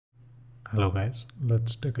Hello guys,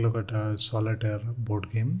 let's take a look at a solitaire board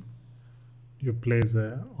game. You place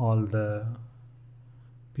all the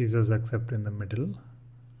pieces except in the middle.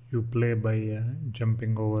 You play by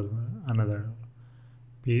jumping over another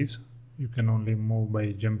piece. You can only move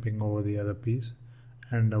by jumping over the other piece,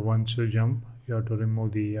 and once you jump you have to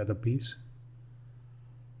remove the other piece.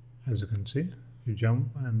 As you can see, you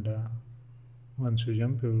jump and once you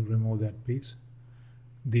jump you remove that piece.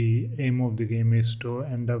 The aim of the game is to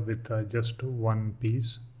end up with just one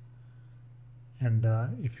piece, and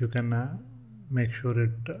if you can make sure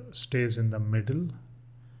it stays in the middle,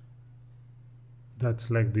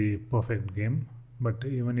 that's like the perfect game. But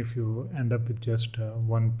even if you end up with just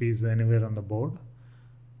one piece anywhere on the board,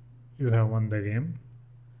 you have won the game.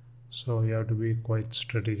 So you have to be quite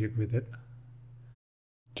strategic with it.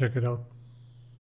 Check it out.